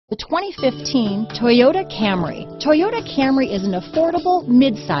The 2015 Toyota Camry. Toyota Camry is an affordable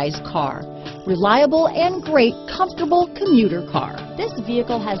mid-size car. Reliable and great comfortable commuter car. This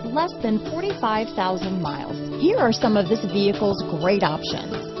vehicle has less than 45,000 miles. Here are some of this vehicle's great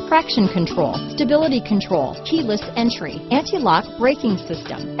options: traction control, stability control, keyless entry, anti-lock braking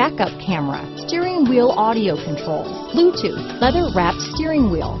system, backup camera, steering wheel audio controls, Bluetooth, leather-wrapped steering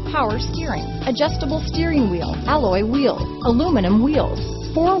wheel, power steering, adjustable steering wheel, alloy wheels, aluminum wheels,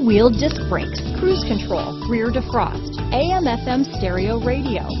 four-wheel disc brakes, cruise control, rear defrost, AM/FM stereo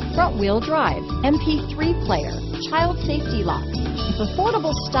radio, front-wheel drive, MP3 player, child safety locks. If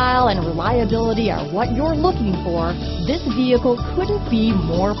affordable style and reliability are what you're looking for, this vehicle couldn't be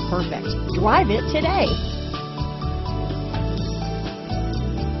more perfect. Drive it today.